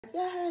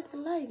Y'all heard the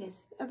latest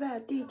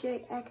about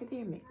DJ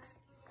Akademiks.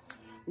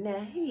 Now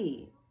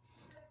he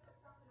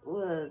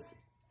was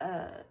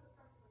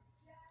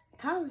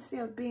calling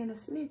himself being a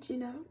snitch, you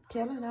know,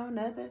 telling on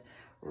other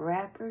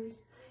rappers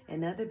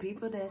and other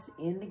people that's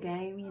in the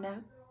game, you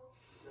know.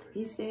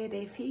 He said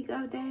if he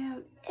go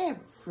down,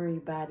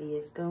 everybody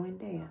is going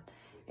down.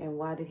 And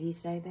why did he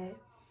say that?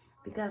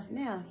 Because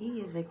now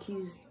he is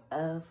accused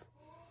of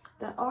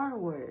the R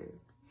word.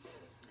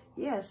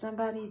 Yeah,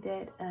 somebody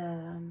that,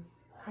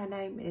 her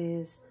name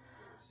is,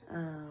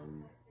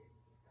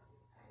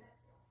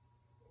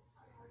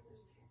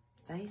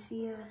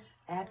 Facia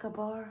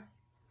Akbar.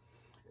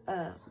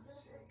 I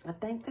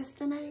think that's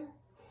the name.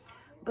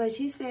 But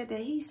she said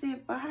that he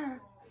sent for her,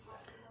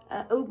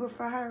 Uber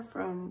for her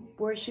from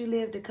where she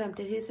lived to come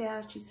to his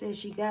house. She said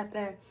she got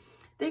there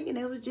thinking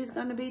it was just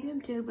going to be them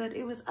two, but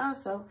it was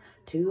also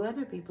two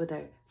other people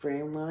there,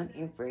 friend one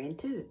and friend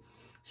two.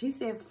 She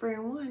said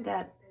friend one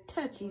got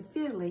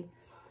touchy-feely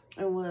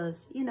and was,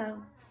 you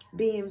know,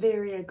 being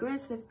very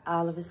aggressive.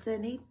 All of a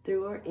sudden, he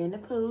threw her in the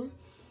pool,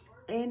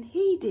 and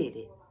he did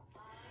it.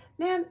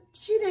 Now,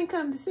 she didn't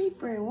come to see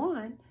friend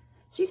one.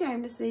 She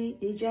came to see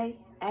DJ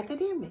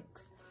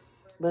Akademiks.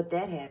 But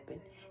that happened.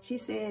 She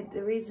said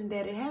the reason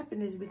that it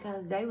happened is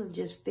because they was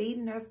just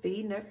feeding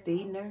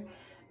her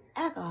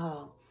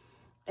alcohol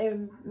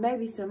and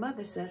maybe some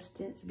other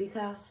substance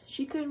because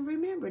she couldn't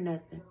remember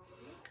nothing.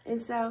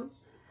 And so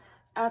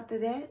after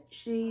that,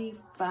 she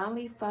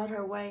finally fought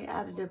her way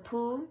out of the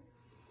pool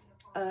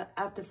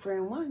after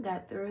friend one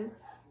got through.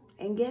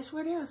 And guess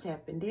what else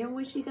happened? Then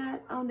when she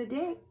got on the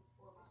deck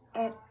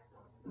at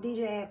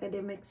DJ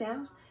Akademiks'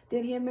 house,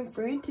 then him and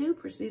friend two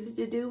proceeded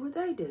to do what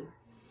they do.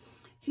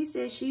 She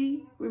said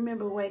she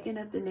remembered waking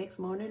up the next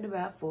morning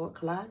about 4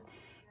 o'clock,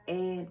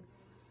 and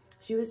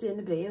she was in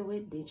the bed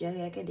with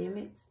DJ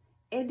Akademiks,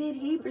 and then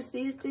he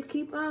proceeded to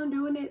keep on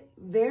doing it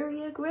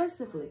very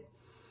aggressively.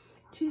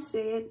 She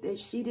said that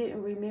she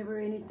didn't remember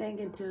anything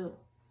until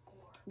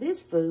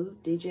this fool,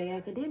 DJ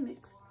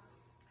Akademiks,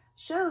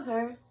 shows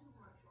her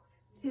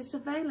his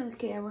surveillance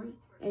camera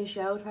and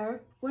showed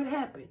her what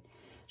happened.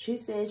 She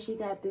said she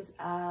got this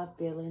odd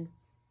feeling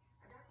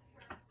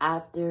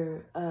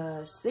after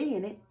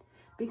seeing it,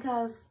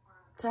 because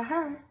to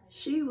her,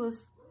 she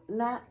was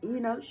not, you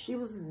know, she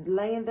was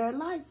laying there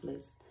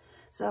lifeless.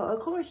 So,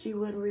 of course, she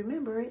wouldn't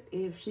remember it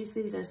if she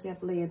sees herself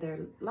laying there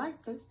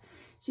lifeless.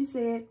 She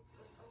said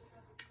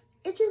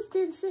it just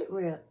didn't sit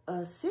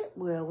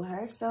well with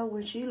her. So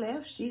when she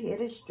left, she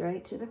headed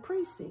straight to the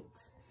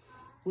precincts.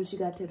 When she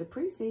got to the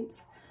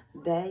precincts,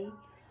 they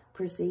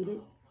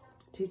proceeded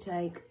to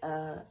take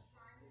a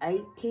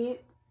 8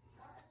 kit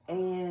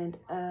and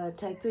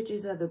take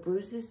pictures of the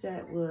bruises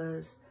that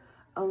was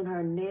on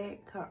her neck,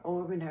 her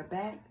arm, and her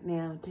back.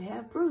 Now, to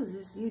have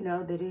bruises, you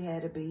know that it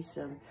had to be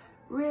some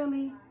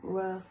really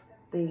rough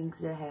things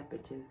that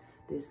happened to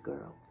this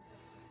girl.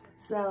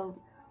 So,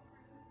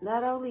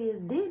 not only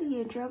is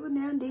Diddy in trouble,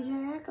 now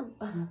DJ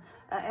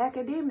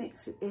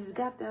Akademiks has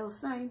got those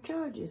same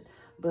charges.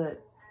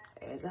 But,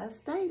 as I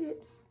stated,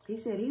 he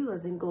said he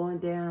wasn't going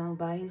down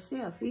by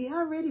himself. He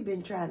already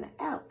been trying to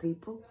out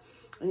people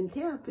and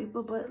tell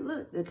people, but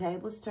look, the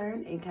tables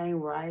turned and came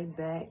right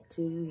back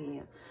to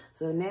him.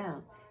 So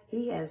now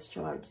he has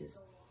charges.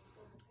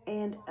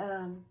 And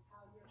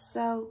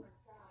so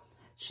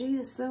she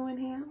is suing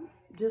him,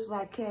 just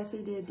like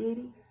Cassie did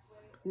Diddy.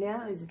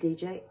 Now it's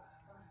DJ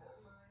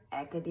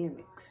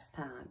Akademiks'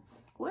 time.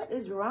 What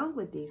is wrong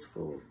with these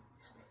fools?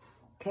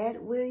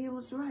 Cat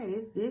Williams was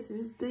right. This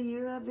is the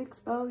year of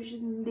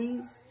exposing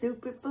these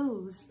stupid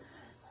fools.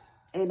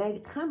 And they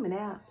coming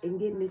out and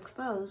getting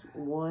exposed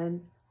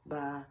one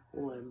by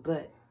one.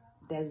 But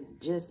that's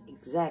just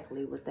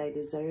exactly what they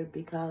deserve,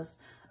 because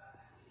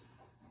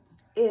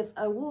if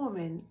a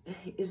woman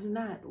is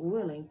not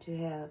willing to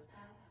have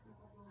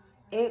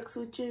sex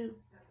with you,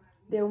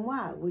 then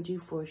why would you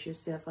force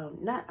yourself on?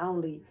 Not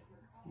only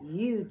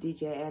you,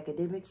 DJ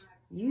Akademiks,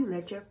 you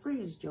let your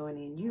friends join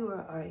in. You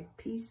are a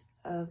piece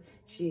of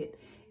shit.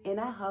 And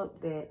I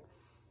hope that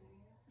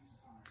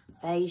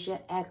Facia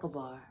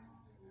Akbar,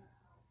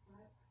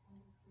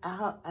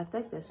 I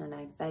think that's her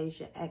name,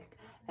 Facia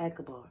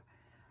Akbar,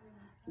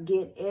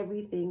 get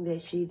everything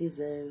that she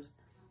deserves,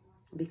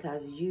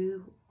 because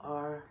you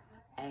are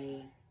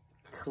a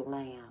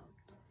clown.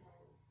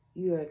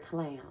 You're a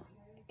clown.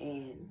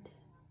 And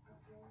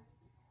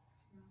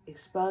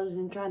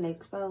trying to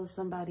expose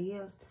somebody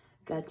else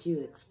got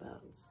you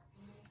exposed.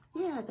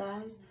 Yeah,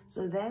 guys.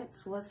 So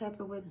that's what's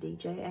happened with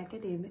DJ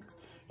Akademiks.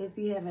 If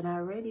you haven't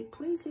already,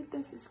 please hit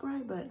the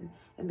subscribe button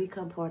and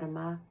become part of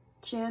my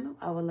channel.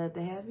 I would love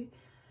to have you.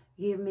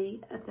 Give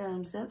me a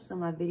thumbs up so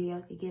my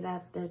video can get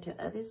out there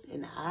to others,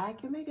 and I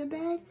can make a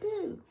bag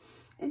too.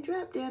 And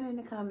drop down in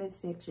the comment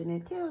section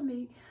and tell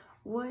me,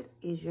 what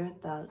is your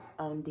thoughts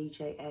on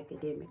DJ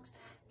Akademiks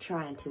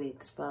trying to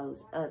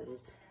expose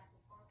others,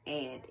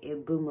 and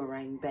it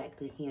boomerang back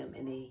to him,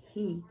 and then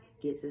he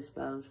gets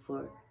exposed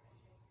for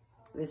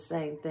the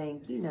same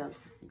thing, you know,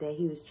 that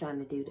he was trying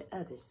to do to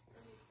others.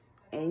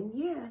 And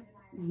yeah,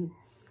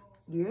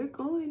 you're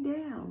going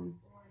down.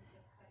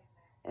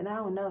 And I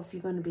don't know if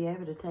you're going to be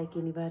able to take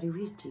anybody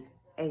with you,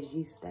 as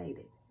you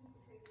stated.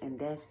 And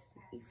that's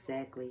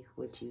exactly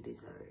what you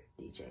deserve,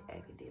 DJ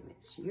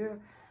Akademiks. You're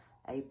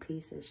a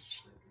piece of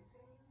shit.